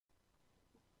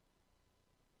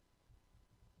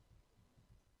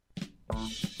Hi,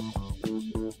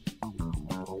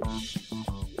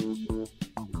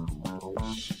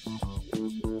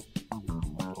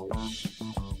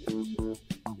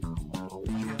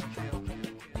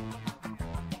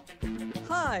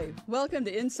 welcome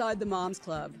to Inside the Moms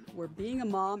Club, where being a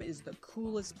mom is the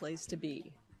coolest place to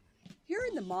be. Here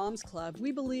in the Moms Club,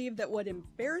 we believe that what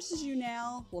embarrasses you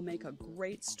now will make a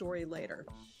great story later.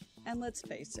 And let's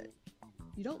face it,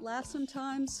 you don't laugh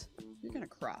sometimes, you're gonna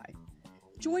cry.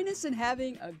 Join us in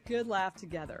having a good laugh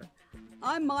together.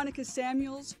 I'm Monica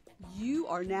Samuels. You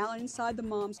are now inside the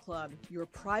Moms Club, your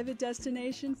private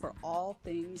destination for all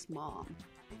things mom.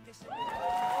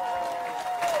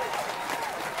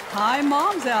 Hi,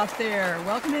 moms out there.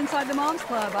 Welcome to Inside the Moms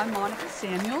Club. I'm Monica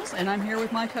Samuels, and I'm here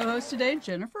with my co-host today,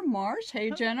 Jennifer Marsh.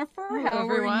 Hey, Jennifer. Hello, how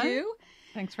everyone. are you?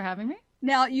 Thanks for having me.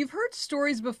 Now, you've heard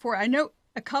stories before. I know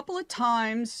a couple of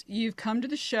times you've come to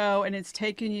the show, and it's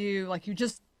taken you, like you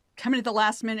just come in at the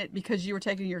last minute because you were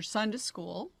taking your son to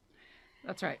school.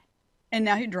 That's right. And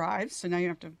now he drives, so now you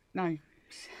have to,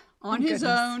 on his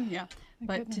own. Yeah.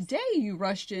 But today you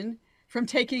rushed in from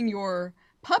taking your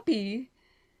puppy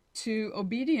to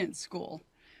obedience school.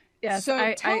 Yeah.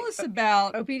 So tell us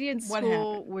about obedience what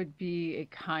school happened. would be a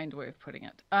kind way of putting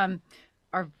it.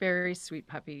 Our very sweet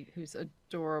puppy, who's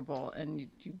adorable, and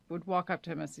you would walk up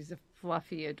to him as he's a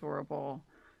fluffy, adorable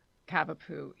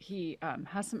cavapoo. He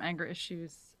has some anger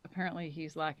issues. Apparently,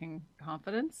 he's lacking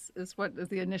confidence, is what is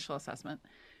the initial assessment.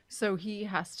 So he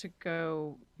has to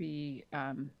go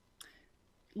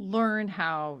learn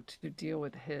how to deal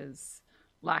with his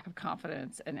lack of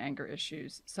confidence and anger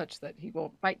issues such that he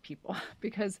won't bite people,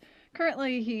 because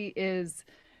currently he's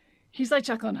like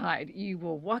Jekyll and Hyde. You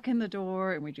will walk in the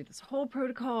door and we do this whole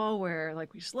protocol where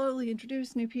like we slowly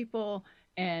introduce new people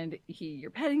and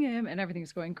you're petting him and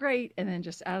everything's going great, and then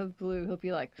just out of the blue he'll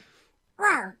be like,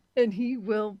 "Rawr!" and he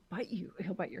will bite you.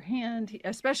 He'll bite your hand.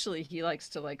 Especially he likes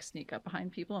to like sneak up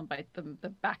behind people and bite them the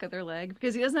back of their leg,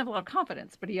 because he doesn't have a lot of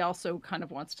confidence, but he also kind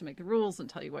of wants to make the rules and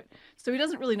tell you what. So he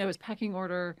doesn't really know his pecking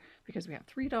order, because we have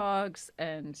 3 dogs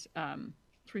and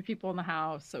 3 people in the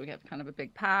house, so we have kind of a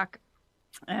big pack.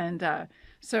 And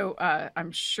so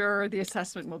I'm sure the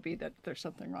assessment will be that there's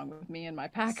something wrong with me and my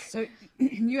pack. So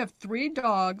you have 3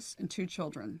 dogs and 2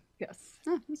 children. Yes.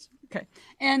 Okay.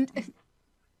 And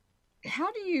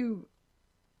how do you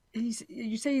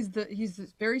say he's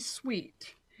very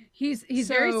sweet. He's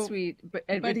very sweet, but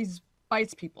he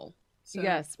bites people. So.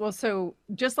 Yes. Well, so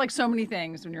just like so many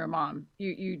things when you're a mom,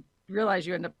 you realize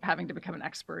you end up having to become an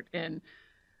expert in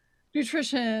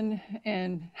nutrition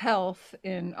and health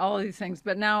and all of these things.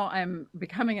 But now I'm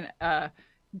becoming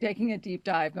taking a deep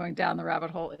dive, going down the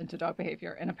rabbit hole into dog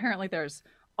behavior. And apparently there's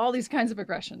all these kinds of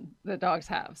aggression that dogs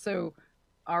have. So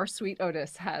our sweet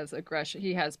Otis has aggression.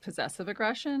 He has possessive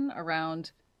aggression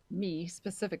around me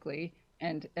specifically,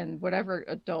 and whatever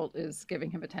adult is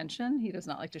giving him attention. He does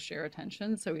not like to share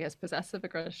attention. So he has possessive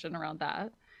aggression around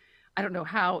that. I don't know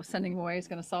how sending him away is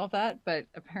going to solve that, but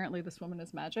apparently this woman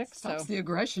is magic. Stops the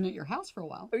aggression at your house for a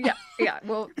while. Yeah.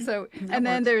 Well, so and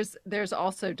then there's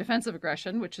also defensive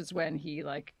aggression, which is when he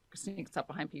like sneaks up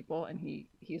behind people and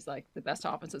he's like, the best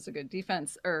offense is a good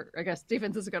defense, or I guess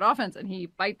defense is a good offense, and he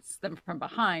bites them from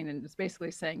behind and is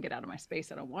basically saying, "Get out of my space!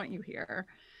 I don't want you here."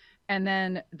 And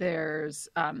then there's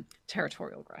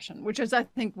territorial aggression, which is, I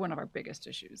think, one of our biggest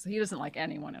issues. He doesn't like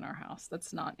anyone in our house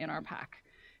that's not in our pack.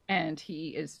 And he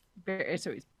is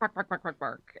he's bark, bark, bark, bark,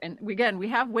 bark. And we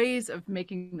have ways of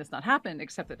making this not happen,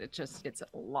 except that it's a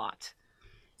lot.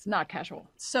 It's not casual.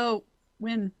 So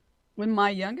when my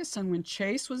youngest son, when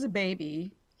Chase was a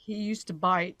baby, he used to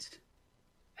bite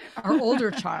our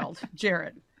older child,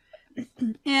 Jared.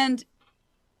 And,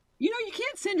 you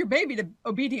can't send your baby to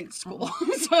obedience school.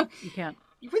 So you can't.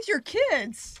 With your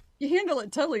kids, you handle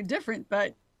it totally different.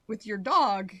 But with your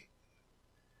dog,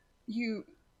 you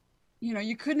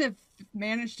couldn't have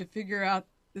managed to figure out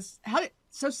this.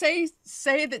 Say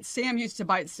that Sam used to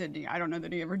bite Sydney. I don't know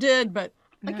that he ever did, but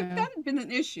if that had been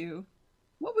an issue,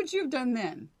 what would you have done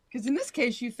then? Because in this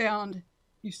case, you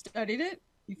studied it,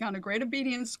 you found a great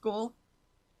obedience school.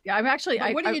 Yeah, I'm actually.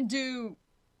 What do you do?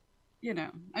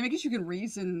 I guess you can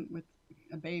reason with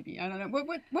a baby. I don't know.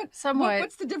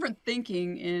 What's the different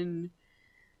thinking in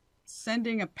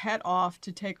sending a pet off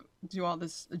to do all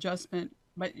this adjustment?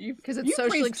 But because it's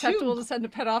socially acceptable to send a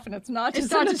pet off, and it's not to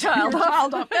send a child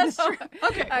off. That's true.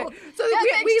 Okay, so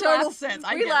that makes total laugh, sense.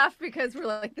 We laugh because we're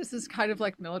like, this is kind of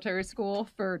like military school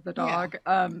for the dog,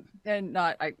 and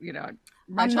not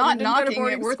I'm not knocking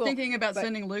it. We're school, thinking about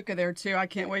sending Luca there too. I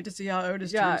can't wait to see how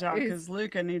Otis turns out, because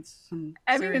Luca needs some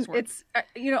serious work. It's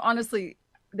honestly,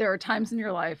 there are times in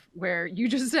your life where you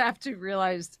just have to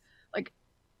realize, like,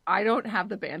 I don't have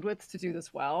the bandwidth to do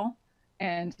this well.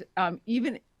 And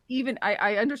even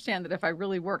I understand that if I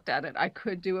really worked at it, I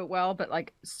could do it well, but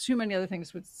like too many other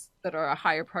things that are a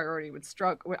higher priority would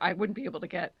struggle. I wouldn't be able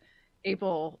to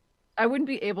I wouldn't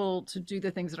be able to do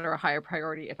the things that are a higher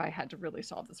priority if I had to really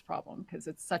solve this problem, because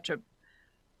it's such a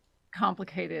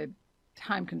complicated,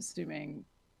 time-consuming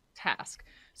task.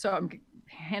 So I'm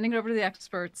handing it over to the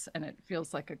experts, and it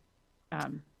feels like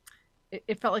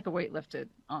it felt like a weight lifted,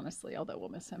 honestly, although we'll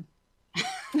miss him.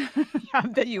 I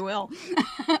bet you will.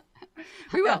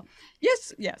 We will.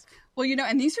 Yes, yes. Well,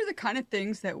 and these are the kind of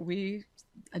things that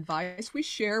advice we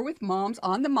share with moms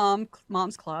on the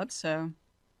Moms Club. So,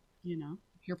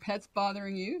 if your pet's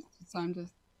bothering you, it's time to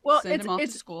send him off to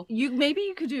school. Maybe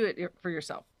you could do it for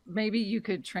yourself. Maybe you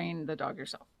could train the dog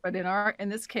yourself. But in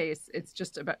this case, it's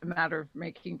just a matter of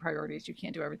making priorities. You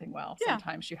can't do everything well. Yeah.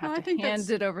 Sometimes you have to hand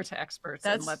it over to experts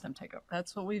and let them take over.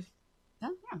 That's what we've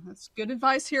done. Yeah, that's good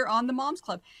advice here on the Moms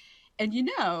Club. And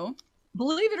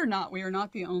believe it or not, we are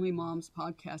not the only moms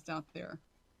podcast out there.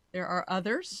 There are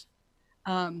others,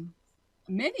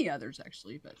 many others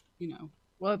actually, but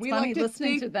Well, it's funny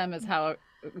listening to them is how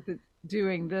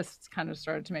doing this kind of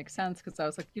started to make sense, because I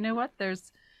was like, you know what?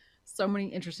 There's so many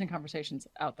interesting conversations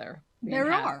out there.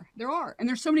 There are. And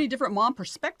there's so many different mom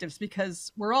perspectives,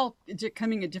 because we're all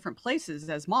coming at different places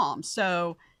as moms.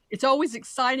 So it's always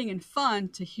exciting and fun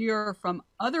to hear from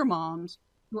other moms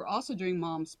who are also doing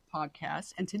moms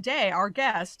podcasts. And today our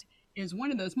guest is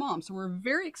one of those moms. So we're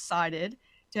very excited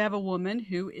to have a woman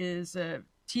who is a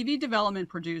TV development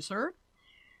producer.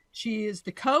 She is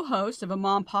the co-host of a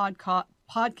mom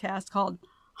podcast called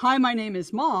Hi, My Name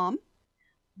is Mom,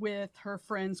 with her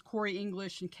friends Corri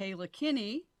English and Kaela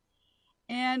Kinney.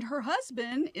 And her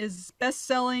husband is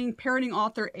best-selling parenting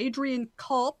author Mayer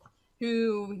Kulp,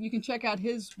 who you can check out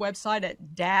his website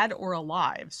at Dad or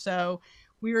Alive. So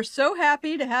we are so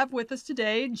happy to have with us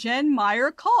today Jen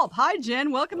Mayer Kulp. Hi,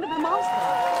 Jen. Welcome to the Moms Club.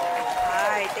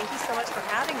 Hi. Thank you so much for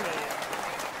having me.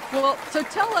 Well, so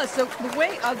tell us, the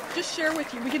way, I'll just share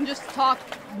with you, we can just talk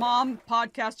mom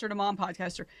podcaster to mom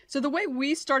podcaster. So the way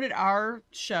we started our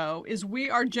show is we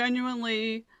are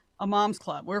genuinely a mom's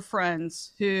club. We're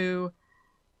friends who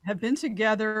have been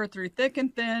together through thick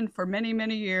and thin for many,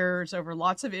 many years over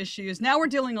lots of issues. Now we're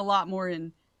dealing a lot more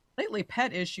in lately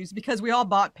pet issues, because we all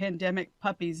bought pandemic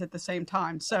puppies at the same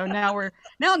time. So now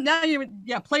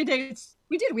play dates.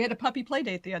 We had a puppy play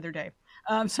date the other day.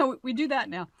 So we do that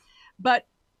now. But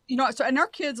and our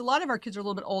kids, a lot of our kids are a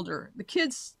little bit older.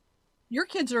 You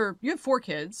have 4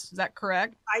 kids. Is that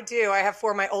correct? I do. I have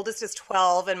 4. My oldest is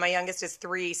 12 and my youngest is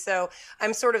 3. So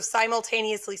I'm sort of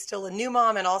simultaneously still a new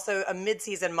mom and also a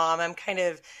mid-season mom. I'm kind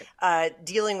of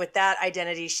dealing with that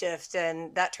identity shift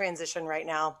and that transition right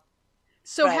now.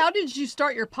 So how did you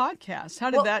start your podcast?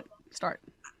 How did that start?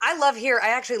 I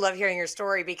actually love hearing your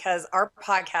story, because our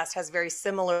podcast has very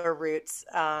similar roots.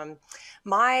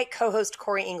 My co-host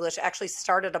Corri English actually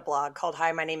started a blog called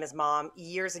Hi, My Name is Mom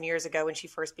years and years ago when she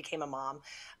first became a mom.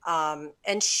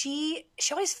 And she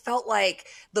always felt like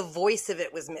the voice of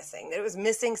it was missing, that it was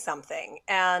missing something.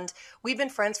 And we've been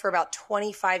friends for about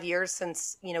 25 years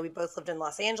since, we both lived in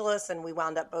Los Angeles, and we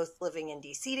wound up both living in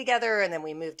DC together. And then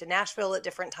we moved to Nashville at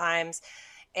different times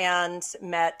and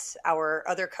met our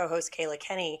other co-host, Kaela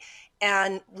Kinney.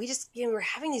 And we just, we're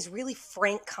having these really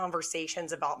frank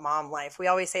conversations about mom life. We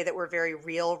always say that we're very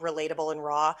real, relatable, and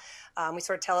raw. We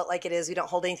sort of tell it like it is. We don't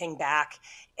hold anything back.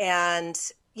 And,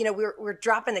 we're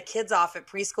dropping the kids off at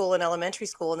preschool and elementary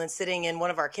school, and then sitting in one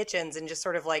of our kitchens and just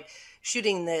sort of like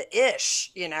shooting the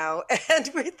ish, And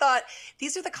we thought,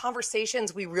 these are the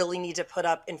conversations we really need to put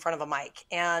up in front of a mic.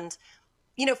 And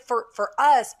for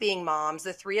us being moms,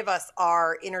 the 3 of us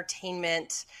are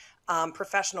entertainment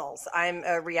professionals. I'm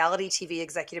a reality TV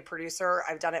executive producer.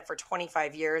 I've done it for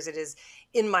 25 years. It is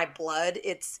in my blood.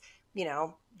 It's,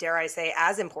 dare I say,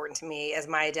 as important to me as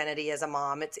my identity as a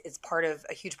mom. It's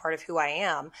a huge part of who I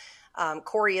am.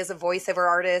 Corri is a voiceover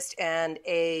artist and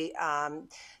a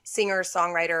singer,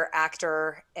 songwriter,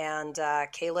 actor, and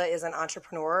Kaela is an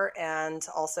entrepreneur and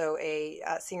also a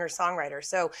singer, songwriter.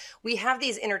 So we have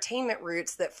these entertainment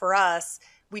roots that for us,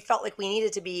 we felt like we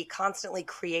needed to be constantly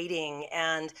creating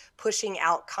and pushing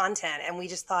out content. And we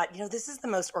just thought, this is the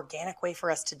most organic way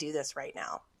for us to do this right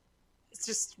now. It's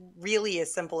just really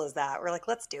as simple as that. We're like,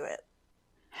 let's do it.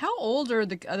 How old are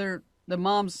the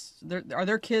moms? Are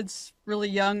their kids really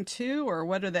young too, or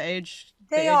what are the age?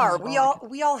 They are. We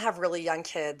all have really young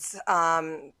kids.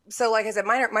 So like I said,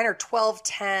 mine are 12,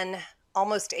 10,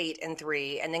 almost 8 and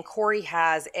 3. And then Corri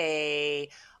has a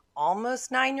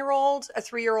almost 9-year-old, a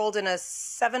 3-year-old, and a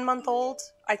 7-month-old.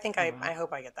 I think I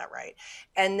hope I get that right.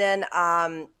 And then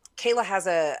Kaela has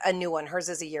a new one. Hers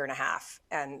is 1.5 years.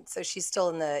 And so she's still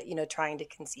in the, trying to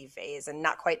conceive phase and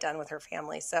not quite done with her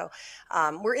family. So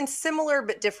we're in similar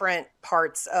but different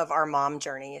parts of our mom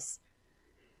journeys.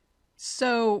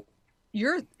 So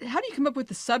how do you come up with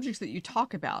the subjects that you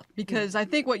talk about? Because I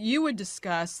think what you would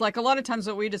discuss, like a lot of times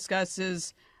what we discuss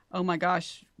is, oh my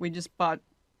gosh, we just bought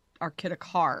our kid a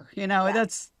car. Now they're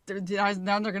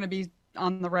going to be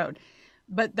on the road.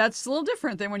 But that's a little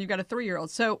different than when you've got a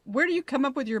 3-year-old. So where do you come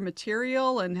up with your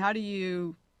material, and what do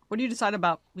you decide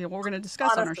about what we're going to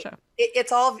discuss on our show?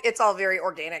 It's all very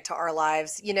organic to our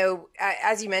lives.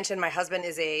 As you mentioned, my husband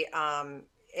is a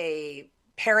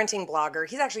parenting blogger.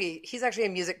 He's actually a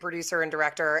music producer and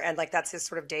director, and that's his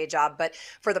sort of day job. But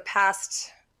for the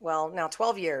past, now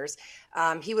 12 years,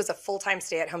 he was a full-time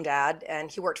stay-at-home dad,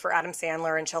 and he worked for Adam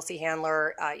Sandler and Chelsea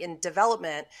Handler in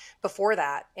development before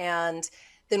that. And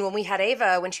then when we had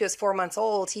Ava, when she was 4 months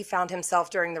old, he found himself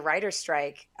during the writer's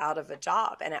strike out of a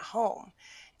job and at home.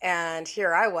 And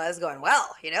here I was going,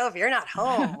 well, if you're not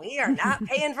home, we are not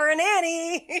paying for a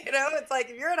nanny. It's like,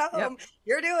 if you're at home,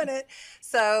 you're doing it.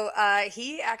 So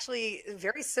he actually,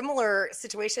 very similar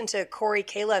situation to Corri,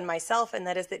 Kaela, and myself. And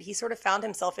that is that he sort of found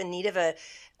himself in need of a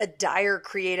dire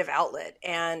creative outlet.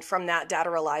 And from that, Dad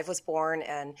Are Alive was born.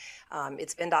 And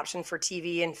it's been optioned for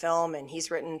TV and film. And he's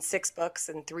written 6 books,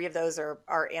 and 3 of those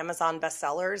are Amazon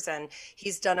bestsellers. And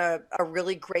he's done a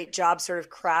really great job sort of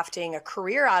crafting a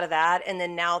career out of that. And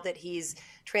then now that he's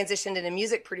transitioned into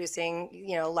music producing,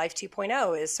 Life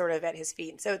 2.0 is sort of at his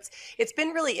feet. So it's been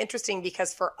really interesting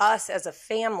because for us as a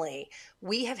family,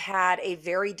 we have had a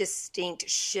very distinct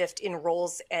shift in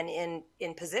roles and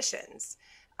in positions.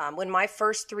 When my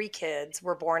first 3 kids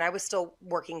were born, I was still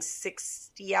working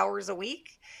 60 hours a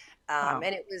week. Wow.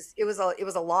 And it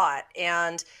was a lot.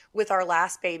 And with our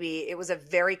last baby, it was a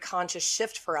very conscious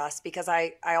shift for us because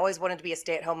I always wanted to be a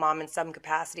stay-at-home mom in some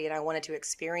capacity, and I wanted to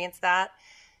experience that.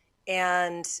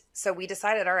 And so we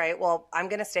decided, all right, well, I'm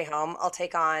going to stay home. I'll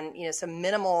take on, some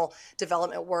minimal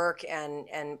development work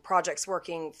and projects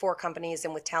working for companies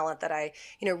and with talent that I,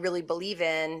 really believe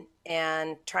in,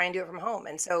 and try and do it from home.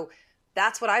 And so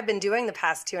that's what I've been doing the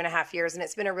past 2.5 years. And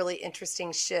it's been a really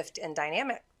interesting shift and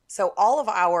dynamic. So all of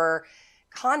our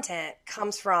content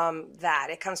comes from that.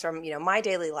 It comes from, my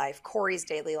daily life, Corri's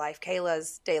daily life,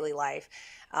 Kaela's daily life.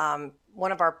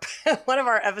 One of our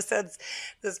episodes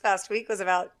this past week was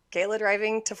about Kaela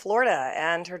driving to Florida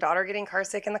and her daughter getting car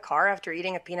sick in the car after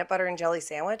eating a peanut butter and jelly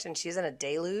sandwich, and she's in a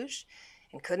deluge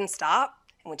and couldn't stop.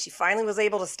 And when she finally was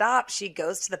able to stop, she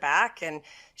goes to the back and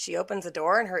she opens the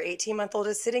door, and her 18-month-old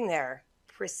is sitting there,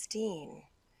 pristine.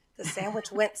 The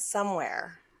sandwich went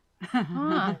somewhere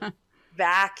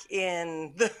back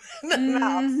in the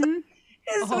mouth.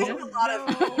 So we have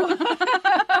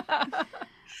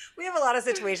we have a lot of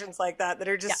situations like that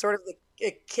are just sort of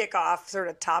a kickoff sort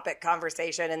of topic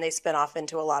conversation, and they spin off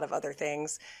into a lot of other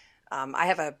things. I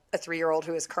have a 3-year-old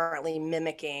who is currently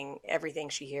mimicking everything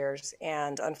she hears.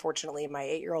 And unfortunately, my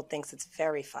 8-year-old thinks it's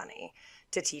very funny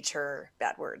to teach her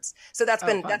bad words. So that's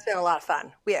been a lot of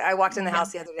fun. I walked in the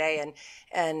house the other day,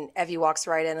 and Evie walks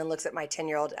right in and looks at my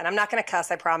 10-year-old. And I'm not going to cuss,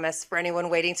 I promise, for anyone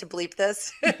waiting to bleep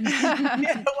this.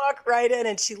 I walk right in,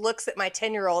 and she looks at my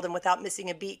 10-year-old and without missing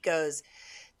a beat goes,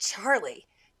 "Charlie,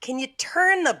 can you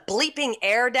turn the bleeping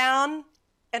air down?"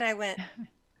 And I went,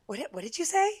 what did you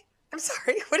say? I'm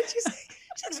sorry, what did you say?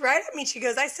 She looks right at me. She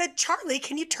goes, "I said, Charlie,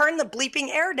 can you turn the bleeping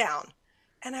air down?"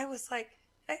 And I was like,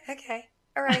 okay,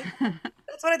 all right.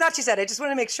 That's what I thought she said. I just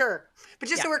want to make sure. But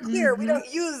just so we're clear, we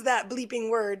don't use that bleeping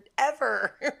word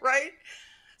ever, right?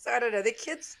 So I don't know. The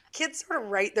kids sort of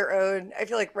write their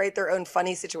own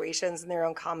funny situations and their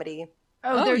own comedy.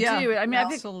 Oh, they do. I mean,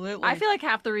 absolutely. I feel like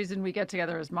half the reason we get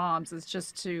together as moms is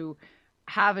just to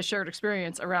have a shared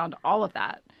experience around all of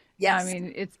that. Yes. I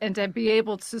mean, and to be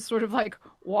able to sort of like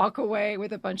walk away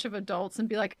with a bunch of adults and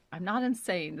be like, I'm not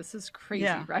insane. This is crazy,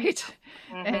 right?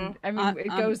 Mm-hmm. And I mean, it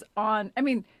goes on. I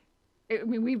mean,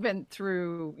 we've been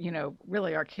through,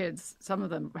 really our kids, some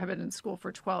of them have been in school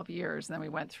for 12 years, and then we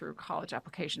went through college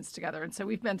applications together. And so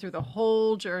we've been through the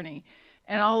whole journey.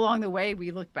 And all along the way, we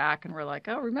look back and we're like,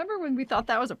 oh, remember when we thought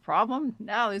that was a problem?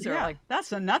 Now these are like...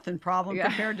 That's a nothing problem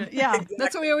compared to... Yeah, exactly.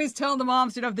 That's what we always tell the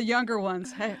moms, the younger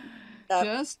ones. Hey,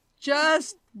 just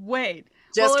wait.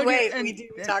 Wait. We do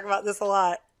talk about this a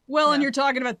lot. Well, and you're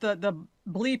talking about the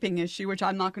bleeping issue, which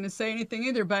I'm not going to say anything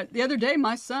either. But the other day,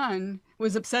 my son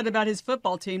was upset about his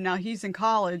football team. Now he's in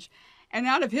college. And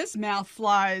out of his mouth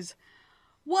flies,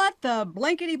 "What the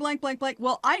blankety blank blank blank."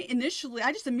 Well, I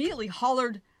just immediately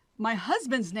hollered my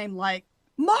husband's name, like,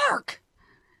 "Mark,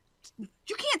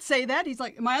 you can't say that. He's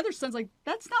like, my other son's like,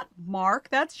 that's not Mark,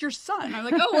 that's your son. And I'm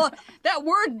like, oh, well, that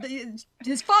word,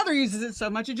 his father uses it so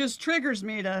much, it just triggers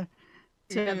me to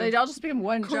yeah, they all just become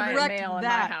one giant male in my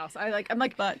house. I'm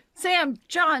like, but Sam,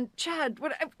 John, Chad,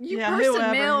 what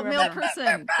person, male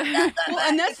person. Well,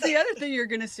 and that's the other thing you're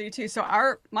going to see too. So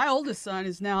my oldest son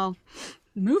is now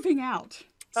moving out.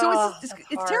 So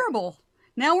it's terrible.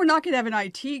 Now we're not going to have an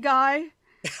IT guy.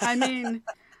 I mean,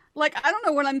 like, I don't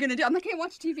know what I'm going to do. I can't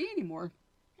watch TV anymore.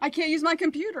 I can't use my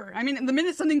computer. I mean, the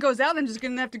minute something goes out, I'm just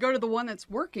going to have to go to the one that's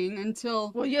working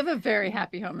until. Well, you have a very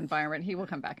happy home environment. He will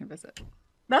come back and visit.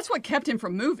 That's what kept him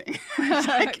from moving.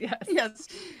 Like, yes.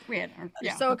 We had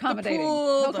so accommodating. The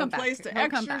pool, the place to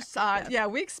exercise. Yeah,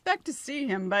 we expect to see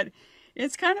him, but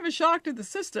it's kind of a shock to the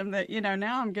system that,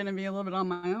 now I'm going to be a little bit on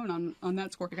my own on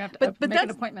that score. You have to make an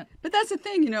appointment. But that's the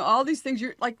thing, all these things,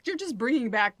 you're just bringing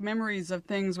back memories of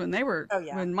things when they were,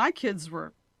 when my kids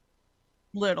were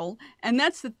little. And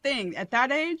that's the thing. At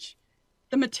that age,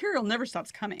 the material never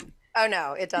stops coming. Oh,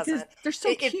 no, it doesn't. Because they're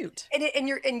so cute. I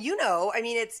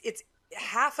mean, it's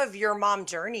half of your mom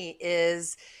journey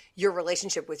is your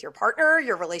relationship with your partner,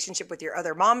 your relationship with your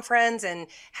other mom friends, and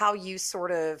how you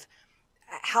sort of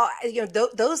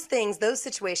those things, those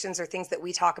situations are things that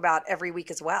we talk about every week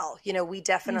as well. We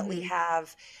definitely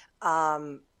have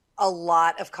a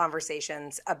lot of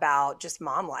conversations about just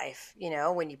mom life,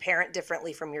 when you parent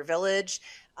differently from your village,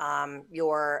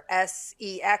 your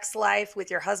sex life with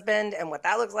your husband and what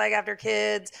that looks like after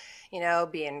kids,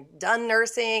 being done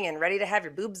nursing and ready to have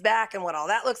your boobs back and what all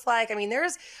that looks like. I mean,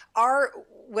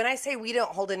 when I say we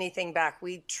don't hold anything back,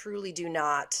 we truly do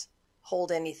not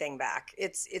hold anything back.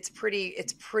 It's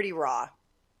pretty raw.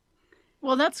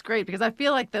 Well, that's great, because I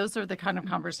feel like those are the kind of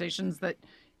conversations that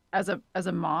as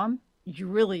a mom, you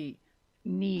really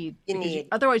need.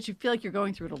 Otherwise you feel like you're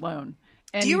going through it alone.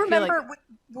 And do you remember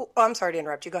I'm sorry to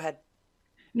interrupt you. Go ahead.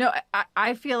 No,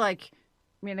 I feel like,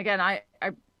 I mean, again,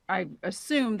 I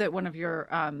assume that one of your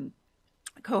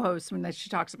co-hosts, when she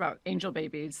talks about angel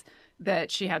babies,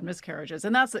 that she had miscarriages.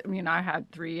 And that's, I mean, I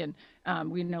had 3,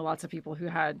 and we know lots of people who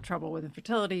had trouble with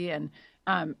infertility, and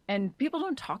people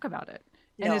don't talk about it.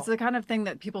 And no. It's the kind of thing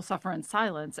that people suffer in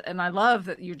silence. And I love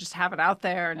that you just have it out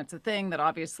there, and it's a thing that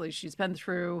obviously she's been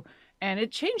through, and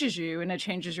it changes you, and it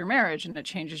changes your marriage, and it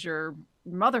changes your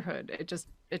motherhood.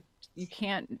 You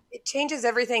can't. It changes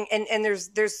everything. And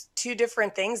there's 2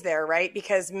 different things there, right?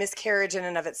 Because miscarriage in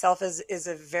and of itself is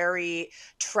a very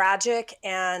tragic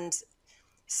and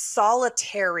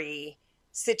solitary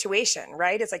situation,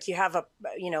 right? It's like you have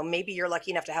maybe you're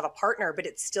lucky enough to have a partner, but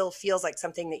it still feels like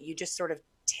something that you just sort of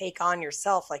take on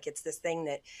yourself. Like it's this thing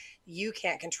that you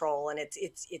can't control, and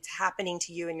it's happening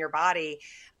to you in your body.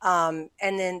 And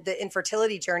then the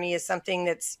infertility journey is something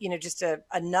that's, just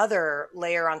another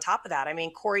layer on top of that. I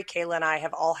mean, Corri, Kaela, and I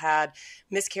have all had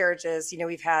miscarriages.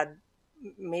 We've had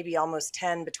maybe almost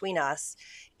 10 between us.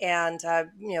 And,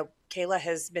 Kaela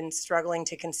has been struggling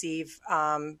to conceive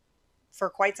for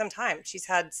quite some time. She's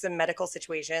had some medical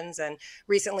situations and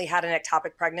recently had an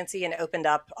ectopic pregnancy, and opened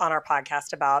up on our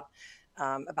podcast about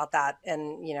that.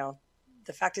 And,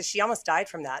 the fact is she almost died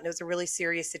from that. And it was a really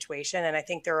serious situation. And I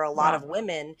think there are a lot of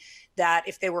women that,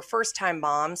 if they were first-time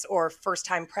moms or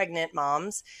first-time pregnant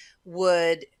moms,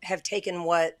 would have taken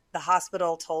what the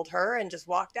hospital told her and just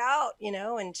walked out,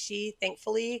 and she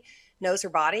thankfully knows her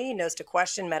body, knows to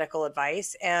question medical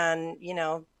advice. And,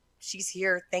 she's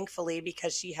here thankfully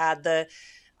because she had the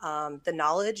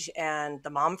knowledge and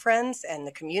the mom friends and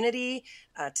the community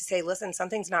to say, listen,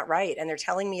 something's not right. And they're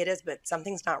telling me it is, but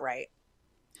something's not right.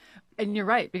 And you're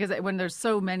right, because when there's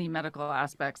so many medical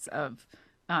aspects of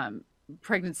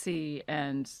pregnancy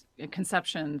and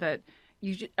conception that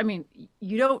you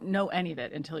don't know any of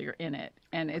it until you're in it.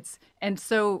 And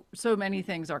so many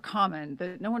things are common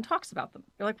that no one talks about them.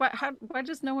 You're like, why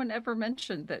does no one ever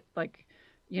mention that? Like,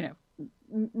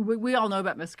 we all know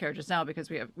about miscarriages now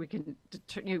because we can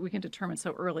determine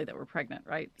so early that we're pregnant,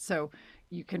 right? So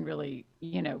you can really,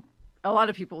 a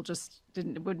lot of people just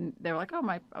wouldn't. They were like, oh,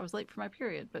 I was late for my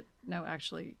period, but no,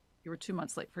 actually, you were 2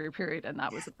 months late for your period, and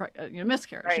that was a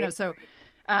miscarriage. Right. So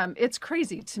it's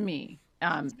crazy to me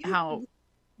how.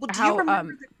 Well, do you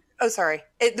remember? Sorry,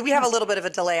 we have a little bit of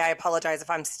a delay. I apologize if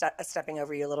I'm stepping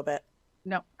over you a little bit.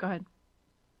 No, go ahead.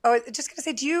 Oh, I was just gonna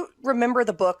say, do you remember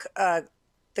the book,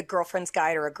 The Girlfriend's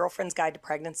Guide, or A Girlfriend's Guide to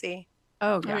Pregnancy?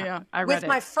 Oh yeah. I read it. With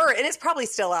my first, and it's probably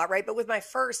still out, right? But with my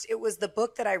first, it was the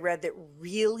book that I read that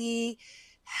really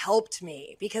helped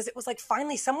me, because it was like,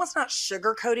 finally, someone's not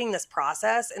sugarcoating this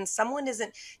process, and someone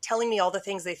isn't telling me all the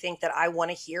things they think that I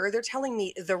want to hear. They're telling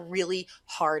me the really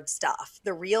hard stuff,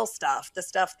 the real stuff, the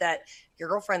stuff that your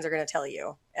girlfriends are going to tell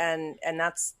you. And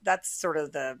that's sort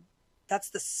of the that's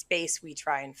the space we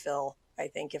try and fill. I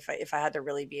think if I had to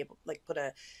really be able like put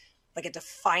a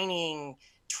defining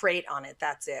trait on it,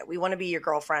 that's it. We want to be your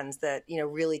girlfriends that,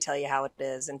 really tell you how it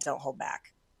is and don't hold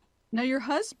back. Now, your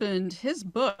husband, his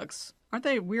books, aren't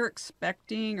they We're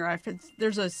Expecting, or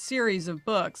there's a series of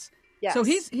books. Yes. So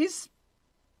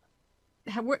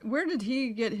where did he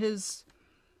get his,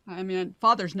 I mean,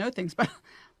 fathers know things, but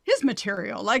his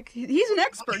material, like he's an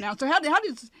expert now. So how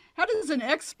does an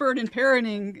expert in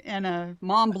parenting and a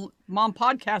mom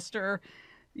podcaster,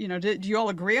 do you all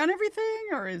agree on everything,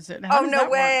 or is it? No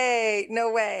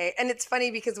way. And it's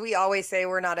funny because we always say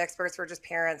we're not experts, we're just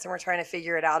parents, and we're trying to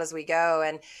figure it out as we go.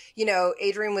 And,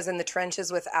 Adrian was in the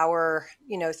trenches with our,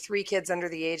 3 kids under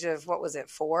the age of, what was it,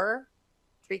 4?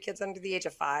 3 kids under the age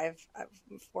of 5,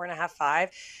 4.5,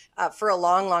 5, for a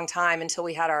long, long time until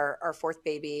we had our 4th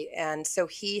baby. And so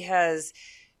he has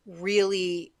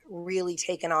really, really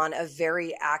taken on a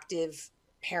very active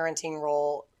parenting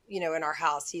role, in our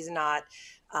house. He's not,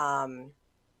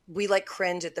 we like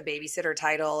cringe at the babysitter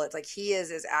title. It's like he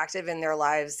is as active in their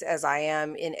lives as I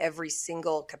am in every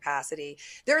single capacity.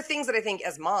 There are things that I think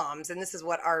as moms, and this is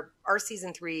what our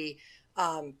season 3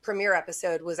 premiere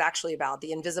episode was actually about,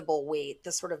 the invisible weight,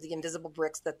 the sort of the invisible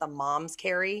bricks that the moms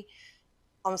carry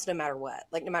almost no matter what,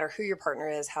 like no matter who your partner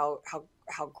is, how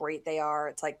great they are.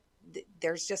 It's like,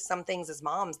 there's just some things as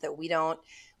moms that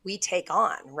we take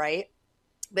on. Right.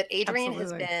 But Adrian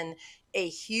Absolutely. has been a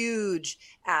huge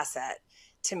asset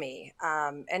to me.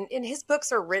 And his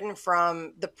books are written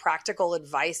from the practical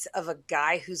advice of a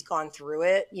guy who's gone through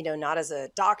it, not as a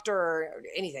doctor or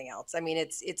anything else. I mean,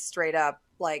 it's straight up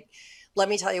like, let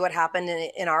me tell you what happened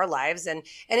in our lives. And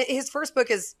his first book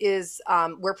is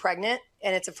We're Pregnant,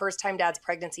 and it's a first-time dad's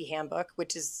pregnancy handbook,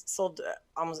 which is sold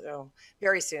almost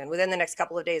very soon, within the next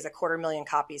couple of days, 250,000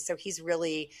 copies. So he's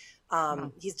really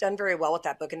he's done very well with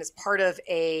that book, and it's part of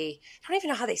I don't even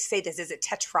know how they say this. Is it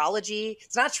tetralogy?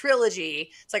 It's not a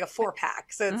trilogy. It's like a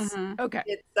 4-pack. So it's Okay.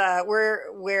 It's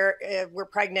we're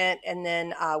pregnant, and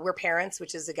then We're Parents,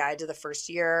 which is a guide to the first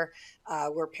year.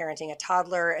 We're parenting a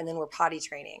toddler, and then we're potty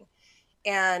training.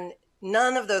 And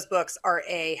none of those books are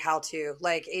a how-to.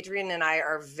 Like, Adrian and I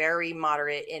are very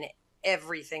moderate in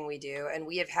everything we do, and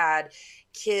we have had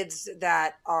kids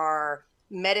that are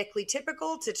medically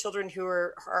typical to children who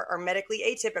are medically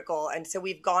atypical. And so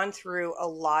we've gone through a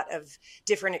lot of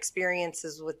different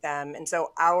experiences with them. And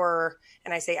so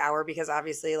and I say our because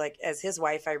obviously, like, as his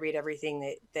wife, I read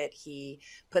everything that he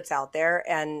puts out there.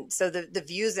 And so the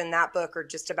views in that book are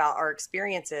just about our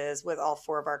experiences with all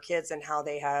 4 of our kids and how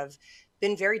they have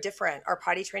been very different. Our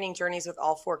potty training journeys with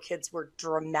all 4 kids were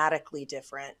dramatically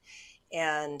different.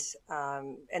 And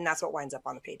that's what winds up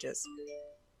on the pages.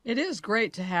 It is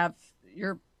great to have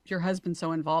your husband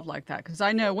so involved like that, because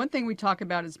I know one thing we talk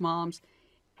about as moms,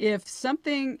 if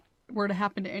something were to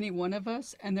happen to any one of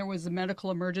us and there was a medical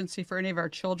emergency for any of our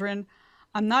children,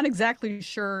 I'm not exactly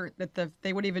sure that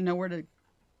they would even know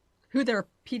who their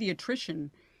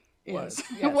pediatrician is.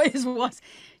 Was.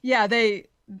 Yeah,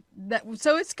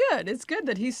 so it's good. It's good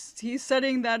that he's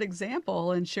setting that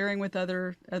example and sharing with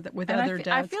other dads.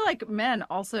 I feel like men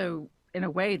also, in a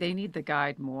way, they need the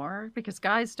guide more, because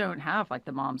guys don't have like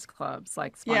the moms clubs,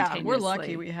 like spontaneously. Yeah, we're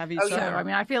lucky we have each other. So, I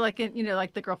mean, I feel like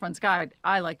like the girlfriend's guide,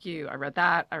 I like you. I read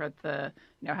that. I read the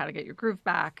how to get your groove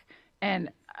back, and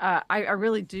I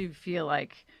really do feel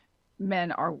like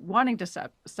men are wanting to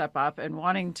step up and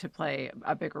wanting to play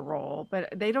a bigger role, but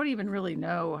they don't even really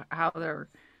know how they're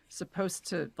supposed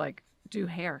to like do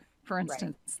hair, for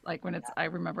instance. Right. Like when it's, I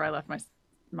remember I left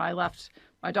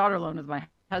my daughter alone with my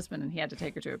husband, and he had to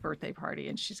take her to a birthday party,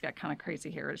 and she's got kind of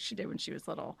crazy hair as she did when she was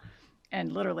little,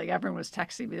 and literally everyone was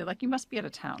texting me, they're like, you must be out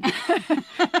of town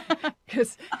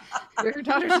because your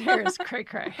daughter's hair is cray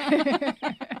cray.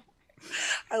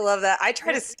 I love that. I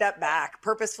try to step back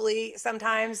purposefully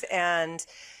sometimes, and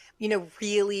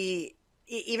really,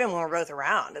 even when we're both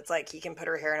around, it's like he can put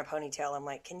her hair in a ponytail. I'm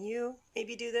like, can you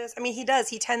maybe do this? I mean, he does.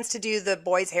 He tends to do the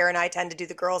boys' hair, and I tend to do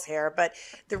the girls' hair. But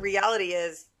the reality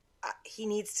is, he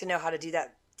needs to know how to do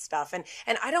that stuff. And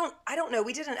I don't know.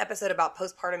 We did an episode about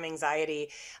postpartum anxiety.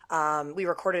 We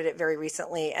recorded it very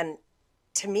recently. And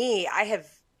to me, I have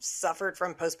suffered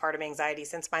from postpartum anxiety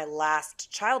since my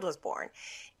last child was born.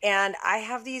 And I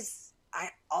have these,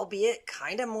 albeit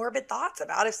kind of morbid thoughts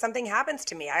about if something happens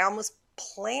to me. I almost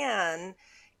plan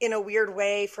in a weird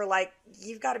way for, like,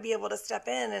 you've got to be able to step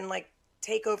in and like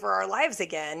take over our lives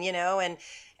again,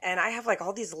 and I have like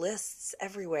all these lists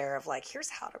everywhere of like,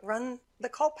 here's how to run the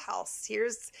Culp house.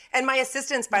 And my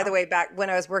assistants, by the way, back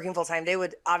when I was working full time, they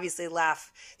would obviously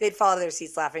laugh. They'd fall out of their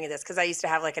seats laughing at this because I used to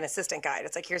have like an assistant guide.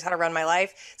 It's like, here's how to run my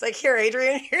life. It's like, here,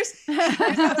 Adrian, here's how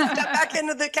to step back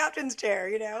into the captain's chair,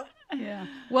 Yeah.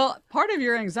 Well, part of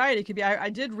your anxiety could be, I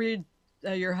did read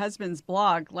your husband's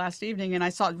blog last evening, and I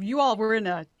saw you all were in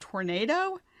a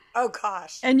tornado. Oh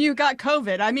gosh. And you got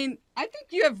COVID. I mean, I think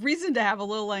you have reason to have a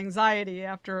little anxiety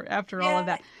after all of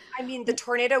that. I mean, the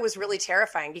tornado was really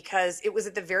terrifying because it was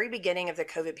at the very beginning of the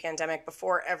COVID pandemic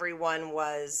before everyone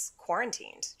was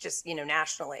quarantined, just,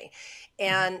 nationally.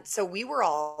 And so we were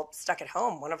all stuck at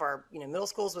home. One of our, middle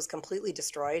schools was completely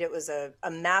destroyed. It was a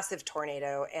massive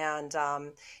tornado. And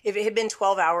if it had been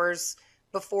 12 hours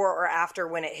before or after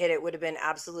when it hit, it would have been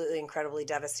absolutely incredibly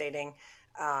devastating.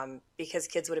 Because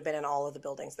kids would have been in all of the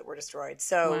buildings that were destroyed.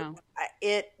 So wow.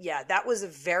 That was a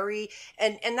very,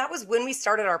 and that was when we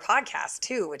started our podcast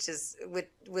too, which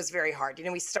was very hard.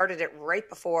 We started it right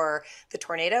before the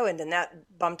tornado, and then that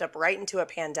bumped up right into a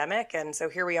pandemic. And so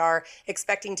here we are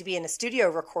expecting to be in a studio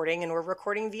recording, and we're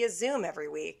recording via Zoom every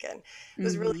week. And it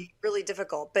was really, really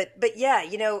difficult. But yeah,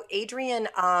 Adrian,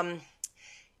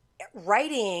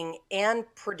 writing and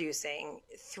producing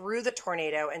through the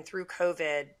tornado and through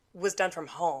COVID was done from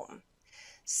home.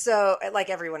 So like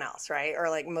everyone else, right? Or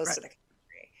like most of the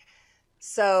country.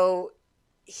 So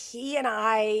he and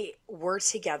I were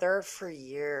together for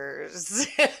years.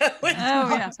 We know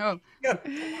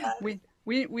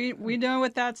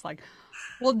what that's like.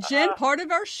 Well, Jen, part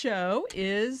of our show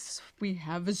is we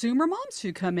have Zoomer moms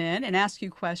who come in and ask you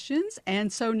questions.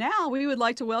 And so now we would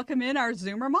like to welcome in our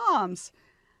Zoomer moms.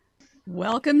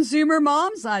 Welcome, Zoomer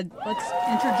moms. Let's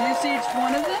introduce each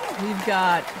one of them. We've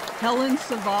got Helen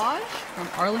Savage from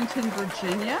Arlington,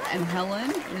 Virginia, and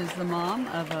Helen is the mom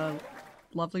of a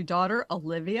lovely daughter,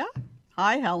 Olivia.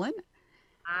 Hi, Helen.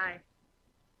 Hi.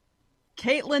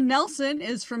 Caitlin Nelson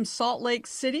is from Salt Lake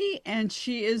City, and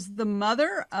she is the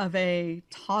mother of a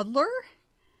toddler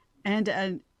and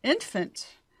an infant.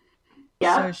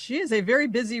 Yeah. So she is a very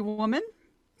busy woman.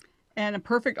 And a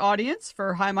perfect audience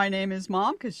for Hi, My Name is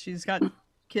Mom, because she's got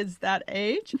kids that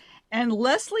age. And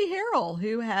Leslie Harrell,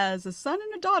 who has a son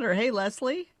and a daughter. Hey,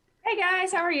 Leslie. Hey,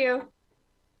 guys. How are you?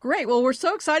 Great. Well, we're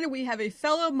so excited. We have a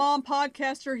fellow mom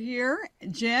podcaster here,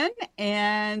 Jen.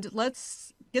 And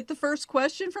let's get the first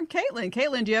question from Caitlin.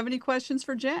 Caitlin, do you have any questions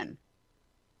for Jen?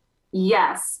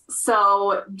 Yes.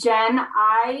 So, Jen,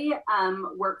 I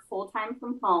work full-time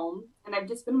from home, and I've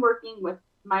just been working with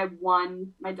my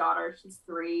daughter. She's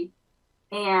 3.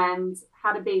 And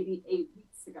had a baby 8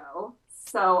 weeks ago.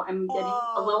 So I'm getting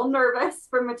a little nervous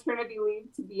for maternity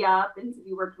leave to be up and to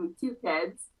be working with 2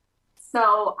 kids.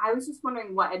 So I was just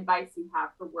wondering what advice you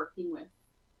have for working with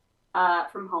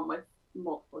from home with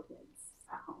multiple kids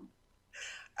at home.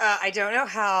 I don't know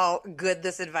how good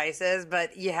this advice is,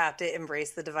 but you have to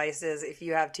embrace the devices if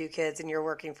you have 2 kids and you're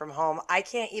working from home. I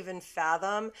can't even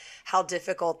fathom how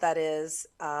difficult that is.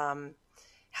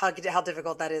 How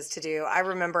difficult that is to do. I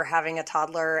remember having a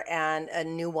toddler and a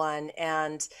new one.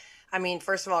 And I mean,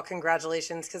 first of all,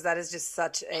 congratulations, because that is just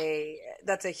that's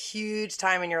a huge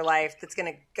time in your life that's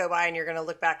going to go by, and you're going to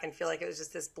look back and feel like it was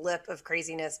just this blip of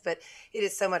craziness, but it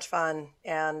is so much fun.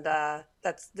 And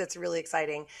that's really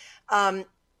exciting.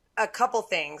 A couple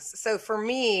things. So for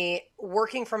me,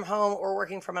 working from home or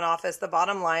working from an office, the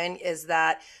bottom line is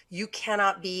that you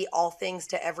cannot be all things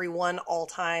to everyone all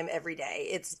time, every day.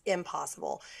 It's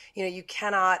impossible. You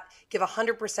cannot give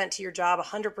 100% to your job,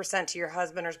 100% to your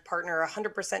husband or partner,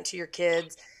 100% to your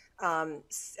kids, and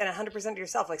 100% to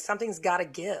yourself. Like, something's got to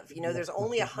give. There's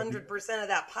only 100% of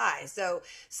that pie. So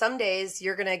some days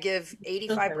you're going to give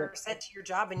 85% to your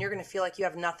job and you're going to feel like you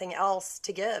have nothing else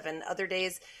to give. And other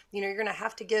days, you're going to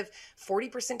have to give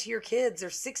 40% to your kids or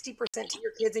 60% to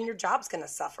your kids, and your job's going to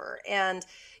suffer. And,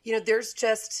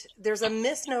 there's a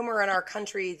misnomer in our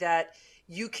country that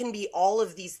you can be all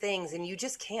of these things, and you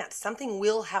just can't. Something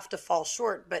will have to fall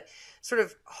short. But sort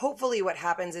of hopefully what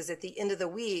happens is at the end of the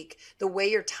week, the way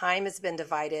your time has been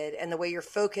divided and the way your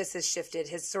focus has shifted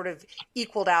has sort of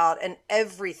equaled out, and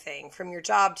everything from your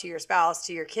job to your spouse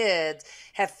to your kids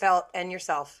have felt, and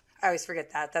yourself. I always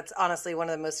forget that. That's honestly one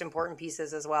of the most important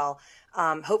pieces as well.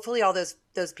 Hopefully all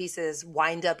those pieces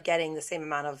wind up getting the same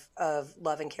amount of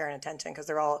love and care and attention, because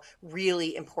they're all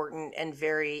really important and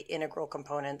very integral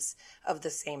components of the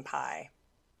same pie.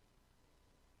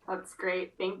 That's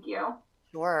great. Thank you.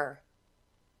 Sure.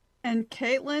 And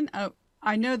Caitlin,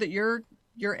 I know that your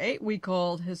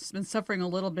 8-week-old has been suffering a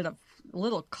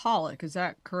little colic. Is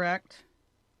that correct?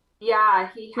 Yeah,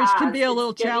 he has. Which can be a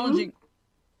little challenging.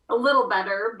 a little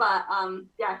better, but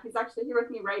yeah, he's actually here with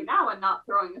me right now and not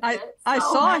throwing a fit. I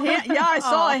saw a hand. Yeah, I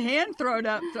saw Aw. a hand thrown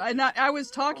up. And I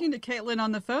was talking to Caitlin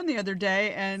on the phone the other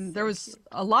day, and there was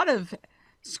a lot of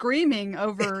screaming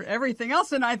over everything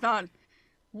else. And I thought,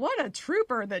 what a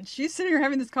trooper that she's sitting here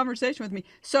having this conversation with me.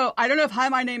 So I don't know if Hi,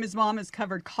 My Name is Mom has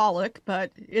covered colic,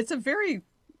 but it's a very,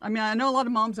 I mean, I know a lot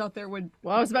of moms out there would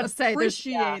Well, I was about to say,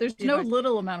 appreciate there's the no advice.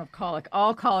 little amount of colic.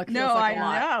 All colic feels No, like I a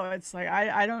lot. know. It's like,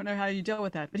 I don't know how you deal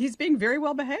with that, but he's being very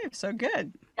well behaved. So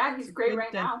good. Yeah, he's great Good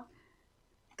right then. now.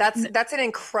 That's an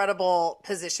incredible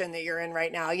position that you're in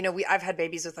right now. You know, I've had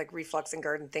babies with like reflux and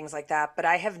GERD and things like that, but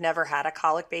I have never had a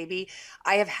colic baby.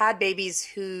 I have had babies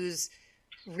whose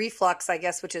reflux, I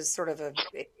guess, which is sort of a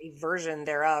version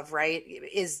thereof, right,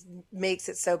 is makes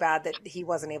it so bad that he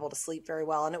wasn't able to sleep very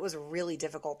well, and it was a really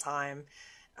difficult time,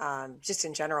 just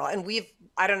in general. And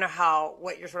I don't know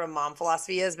what your sort of mom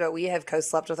philosophy is, but we have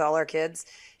co-slept with all our kids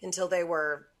until they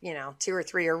were, 2 or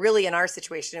 3, or really in our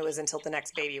situation, it was until the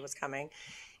next baby was coming.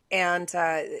 And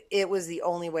it was the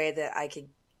only way that I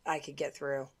could get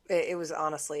through. It was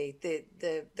honestly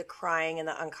the crying and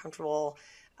the uncomfortable.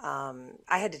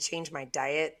 I had to change my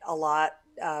diet a lot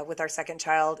with our second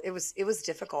child. It was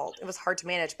difficult. It was hard to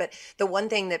manage. But the one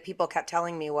thing that people kept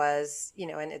telling me was,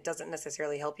 and it doesn't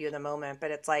necessarily help you in the moment, but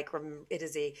it's like it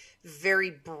is a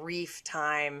very brief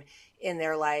time in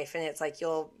their life, and it's like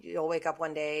you'll wake up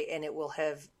one day and it will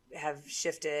have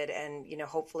shifted, and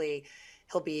hopefully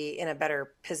he'll be in a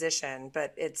better position.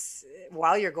 But it's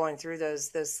while you're going through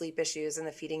those sleep issues and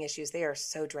the feeding issues, they are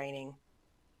so draining.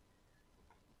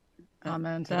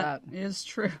 Amen to that. That is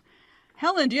true.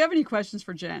 Helen, do you have any questions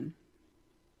for Jen?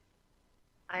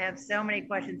 I have so many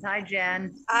questions. Hi,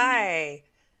 Jen. Hi.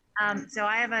 So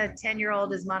I have a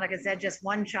 10-year-old, as Monica said, just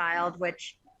one child,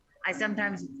 which I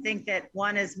sometimes think that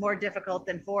one is more difficult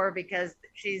than 4 because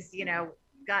she's,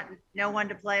 got no one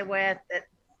to play with that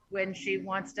when she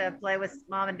wants to play with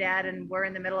mom and dad and we're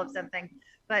in the middle of something.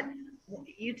 But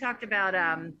you talked about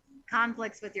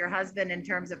conflicts with your husband in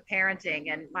terms of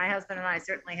parenting, and my husband and I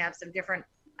certainly have some different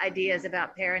ideas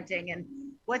about parenting. And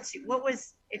what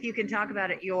was, if you can talk about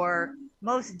it, your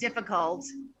most difficult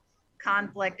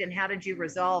conflict and how did you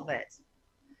resolve it?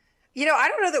 I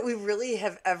don't know that we really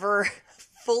have ever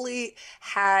fully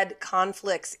had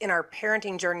conflicts in our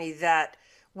parenting journey that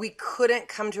we couldn't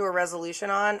come to a resolution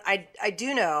on. I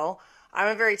do know I'm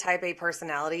a very type A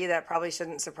personality. That probably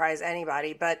shouldn't surprise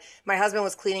anybody, but my husband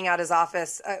was cleaning out his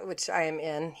office, which I am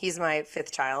in. He's my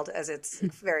 5th child, as it's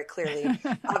very clearly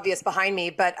obvious behind me.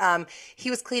 But he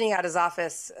was cleaning out his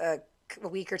office a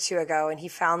week or 2 ago, and he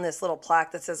found this little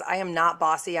plaque that says, "I am not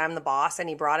bossy, I'm the boss." And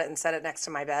he brought it and set it next to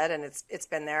my bed, and it's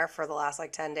been there for the last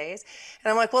like 10 days. And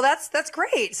I'm like, well, that's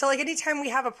great. So like anytime we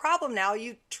have a problem now,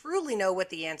 you truly know what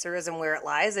the answer is and where it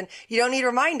lies, and you don't need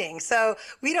reminding. So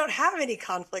we don't have any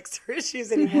conflicts or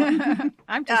issues anymore.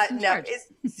 I'm just in No, charge.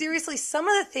 seriously, some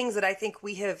of the things that I think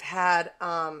we have had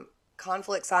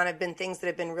conflicts on have been things that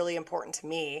have been really important to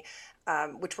me,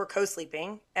 which were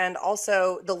co-sleeping, and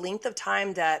also the length of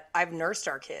time that I've nursed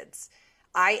our kids.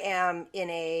 I am in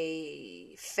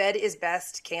a fed is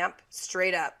best camp,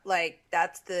 straight up. Like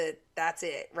that's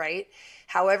it, right?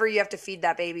 However you have to feed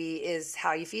that baby is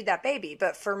how you feed that baby.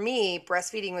 But for me,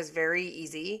 breastfeeding was very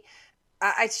easy.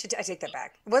 I take that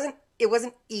back. It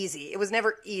wasn't easy. It was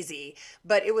never easy,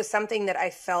 but it was something that I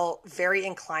felt very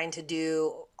inclined to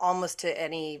do almost to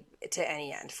any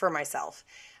end for myself.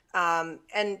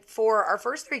 And for our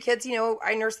first 3 kids,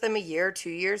 I nursed them a year, 2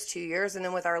 years, 2 years. And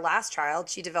then with our last child,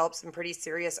 she developed some pretty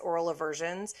serious oral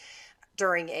aversions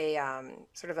during a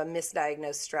sort of a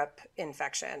misdiagnosed strep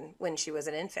infection when she was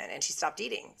an infant, and she stopped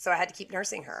eating. So I had to keep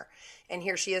nursing her. And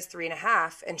here she is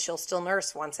 3.5, and she'll still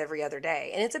nurse once every other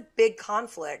day. And it's a big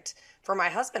conflict for my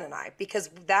husband and I, because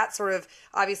that sort of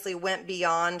obviously went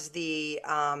beyond the,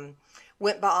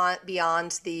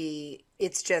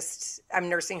 it's just, I'm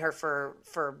nursing her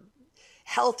for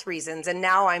health reasons. And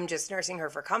now I'm just nursing her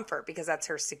for comfort because that's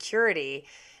her security.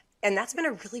 And that's been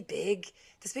a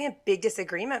big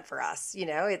disagreement for us,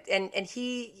 and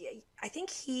I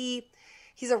think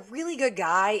he's a really good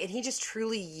guy, and he just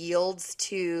truly yields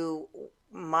to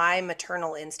my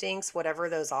maternal instincts, whatever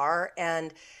those are.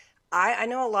 And I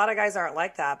know a lot of guys aren't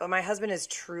like that, but my husband is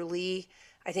truly,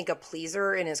 I think, a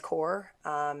pleaser in his core.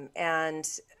 And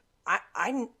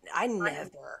I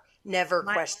never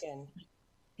question.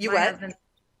 You what?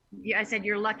 I said,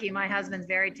 you're lucky. My husband's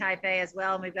very type A as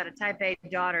well. And we've got a type A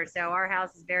daughter. So our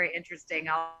house is very interesting.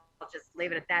 I'll just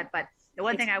leave it at that. But the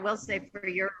one thing I will say for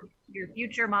your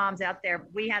future moms out there,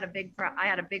 I had a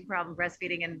big problem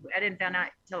breastfeeding, and I didn't find out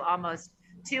until almost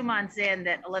 2 months in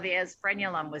that Olivia's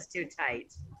frenulum was too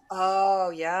tight. Oh,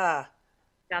 yeah.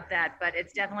 about that, but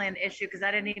it's definitely an issue because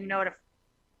I didn't even know what a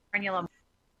frenulum.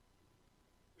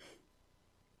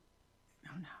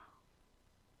 Oh no.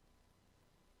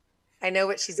 I know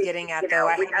what she's getting at, though.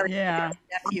 I have Yeah.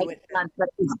 a nephew with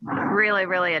Really,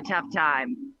 really a tough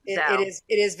time. it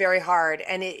is very hard,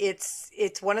 and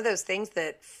it's one of those things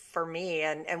that for me,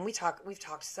 and we've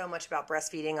talked so much about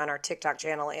breastfeeding on our TikTok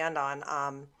channel and on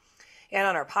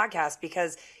our podcast,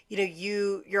 because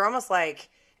you're almost like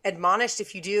admonished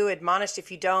if you do, admonished if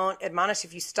you don't, admonished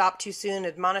if you stop too soon,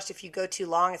 admonished if you go too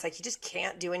long. It's like you just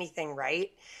can't do anything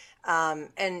right.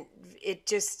 And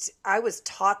I was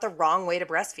taught the wrong way to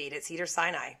breastfeed at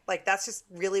Cedars-Sinai. Like, that's just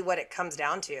really what it comes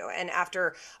down to. And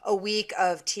after a week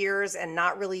of tears and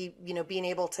not really, being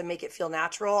able to make it feel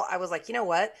natural, I was like, you know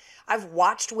what? I've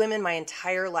watched women my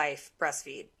entire life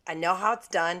breastfeed. I know how it's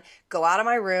done. Go out of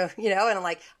my room, and I'm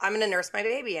like, I'm going to nurse my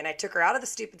baby. And I took her out of the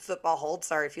stupid football hold.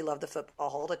 Sorry if you love the football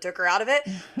hold. I took her out of it,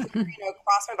 put her,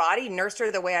 across my body, nursed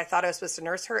her the way I thought I was supposed to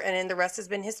nurse her. And then the rest has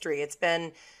been history. It's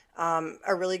been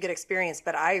a really good experience,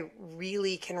 but I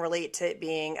really can relate to it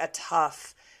being a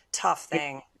tough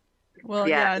thing. Well,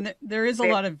 yeah, and there is a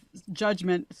lot of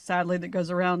judgment, sadly, that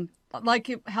goes around, like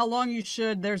how long you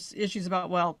should. There's issues about,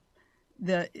 well,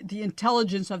 the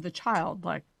intelligence of the child,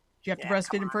 like, do you have to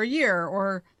breastfeed them for a year,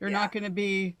 or they're not going to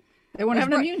be. They won't have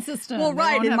an immune system. Well,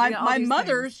 right. And my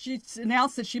mother, things. she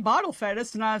announced that she bottle fed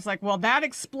us, and I was like, well, that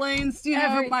explains,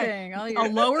 everything. A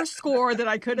lower score that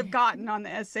I could have gotten on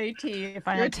the SAT if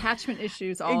I Your had attachment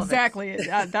issues. All exactly. Of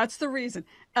it. That's the reason.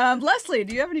 Leslie,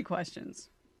 do you have any questions?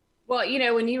 Well,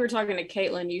 when you were talking to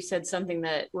Caitlin, you said something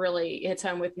that really hits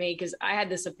home with me, because I had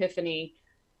this epiphany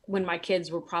when my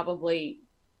kids were probably,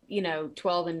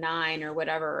 12 and 9 or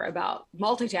whatever, about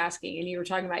multitasking. And you were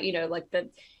talking about, like the,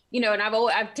 and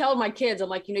I've told my kids, I'm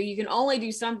like, you can only do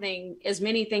something, as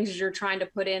many things as you're trying to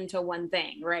put into one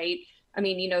thing, right? I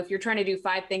mean, if you're trying to do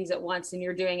 5 things at once and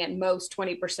you're doing at most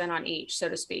 20% on each, so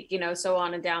to speak, so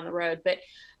on and down the road. But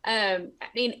I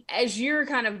mean, as you're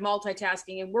kind of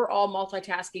multitasking, and we're all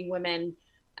multitasking women,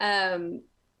 have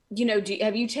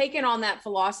you taken on that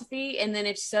philosophy? And then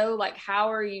if so, like, how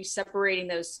are you separating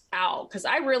those out? Because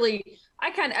I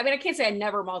can't say I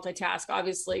never multitask,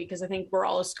 obviously, because I think we're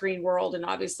all a screen world, and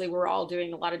obviously we're all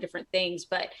doing a lot of different things.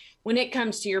 But when it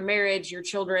comes to your marriage, your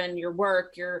children, your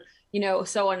work, your,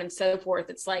 so on and so forth,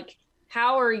 it's like,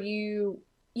 how are you,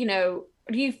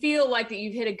 do you feel like that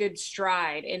you've hit a good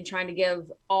stride in trying to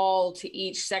give all to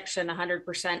each section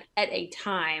 100% at a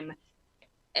time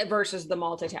versus the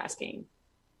multitasking?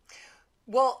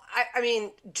 Well, I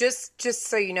mean, just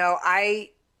so you know,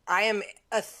 I am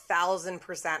 1,000%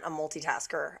 a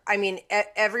multitasker. I mean,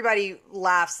 everybody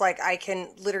laughs. Like, I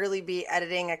can literally be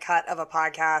editing a cut of a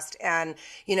podcast and,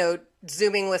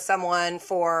 Zooming with someone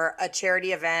for a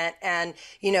charity event and,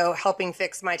 helping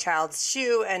fix my child's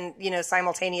shoe and,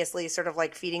 simultaneously sort of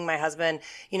like feeding my husband,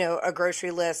 a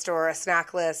grocery list or a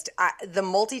snack list. The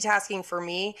multitasking for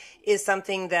me is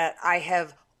something that I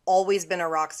have always been a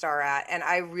rock star at. And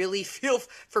I really feel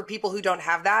for people who don't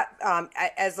have that.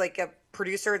 As like a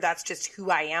producer, that's just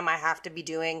who I am. I have to be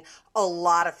doing a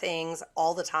lot of things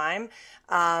all the time.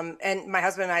 And my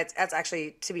husband and I, that's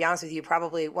actually, to be honest with you,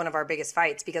 probably one of our biggest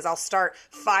fights, because I'll start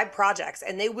 5 projects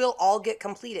and they will all get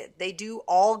completed. They do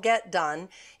all get done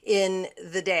in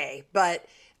the day, but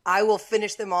I will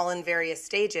finish them all in various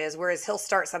stages, whereas he'll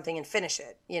start something and finish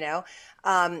it,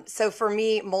 So for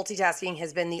me, multitasking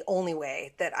has been the only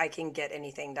way that I can get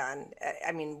anything done.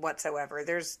 I mean, whatsoever.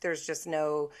 There's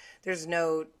no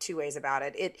 2 ways about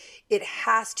it. It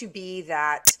has to be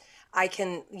that I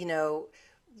can,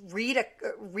 read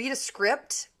a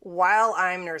script while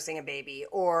I'm nursing a baby,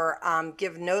 or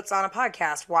give notes on a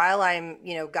podcast while I'm,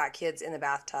 got kids in the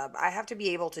bathtub. I have to be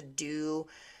able to do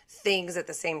things at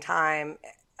the same time.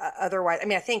 Otherwise, I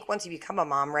mean, I think once you become a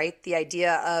mom, right, the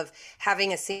idea of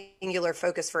having a singular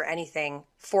focus for anything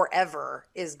forever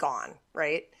is gone,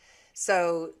 right?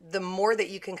 So the more that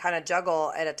you can kind of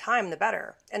juggle at a time, the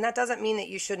better. And that doesn't mean that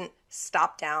you shouldn't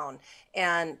stop down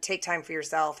and take time for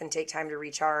yourself and take time to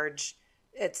recharge.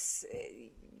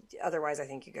 Otherwise, I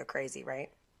think you go crazy,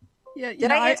 right? Yeah. Did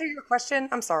I answer your question?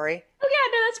 I'm sorry. Oh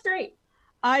yeah, no, that's great.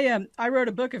 I wrote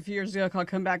a book a few years ago called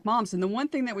Come Back Moms. And the one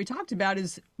thing that we talked about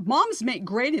is moms make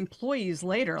great employees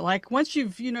later. Like, once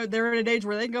you've, they're at an age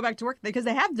where they can go back to work because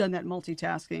they have done that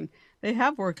multitasking. They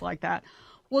have worked like that.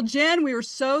 Well, Jen, we were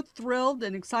so thrilled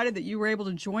and excited that you were able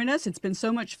to join us. It's been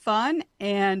so much fun.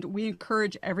 And we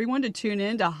encourage everyone to tune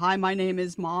in to Hi, My Name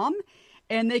is Mom.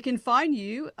 And they can find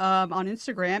you on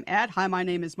Instagram at Hi, My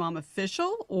Name is Mom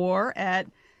Official, or at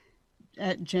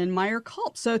Jen Mayer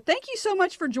Kulp. So thank you so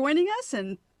much for joining us,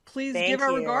 and please give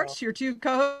our regards to your 2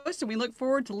 co-hosts, and we look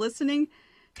forward to listening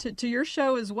to your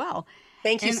show as well.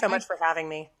 Thank you And so much for having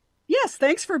me. Yes,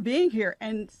 thanks for being here.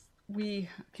 And we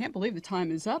can't believe the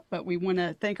time is up, but we want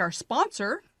to thank our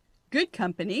sponsor, Good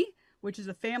Company, which is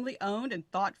a family-owned and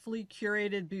thoughtfully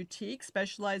curated boutique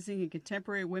specializing in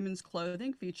contemporary women's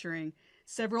clothing featuring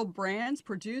several brands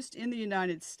produced in the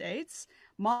United States.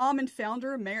 Mom and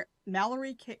founder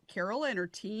Mallory Carroll and her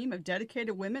team of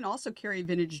dedicated women also carry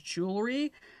vintage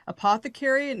jewelry,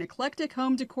 apothecary, and eclectic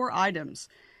home decor items.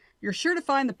 You're sure to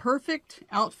find the perfect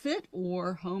outfit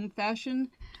or home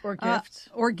fashion or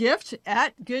gift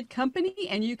at Good Company,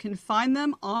 and you can find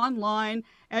them online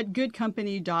at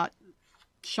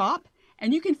goodcompany.shop.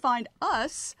 And you can find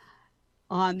us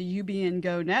on the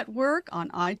UBNGO network, on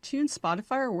iTunes,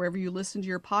 Spotify, or wherever you listen to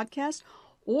your podcast,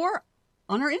 or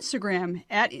on our Instagram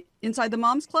at Inside the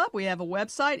Moms Club. We have a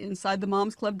website,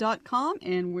 insidethemomsclub.com,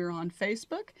 and we're on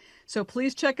Facebook. So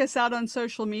please check us out on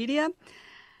social media.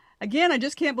 Again, I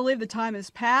just can't believe the time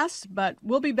has passed, but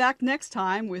we'll be back next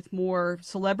time with more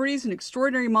celebrities and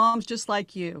extraordinary moms just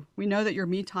like you. We know that your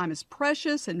me time is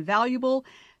precious and valuable.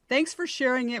 Thanks for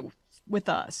sharing it with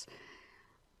us.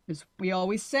 As we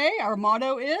always say, our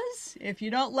motto is, if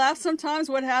you don't laugh sometimes,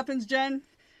 what happens, Jen?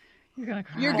 You're going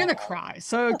to cry. You're going to cry.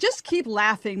 So just keep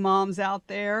laughing, moms out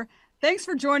there. Thanks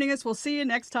for joining us. We'll see you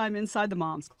next time inside the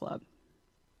Moms Club.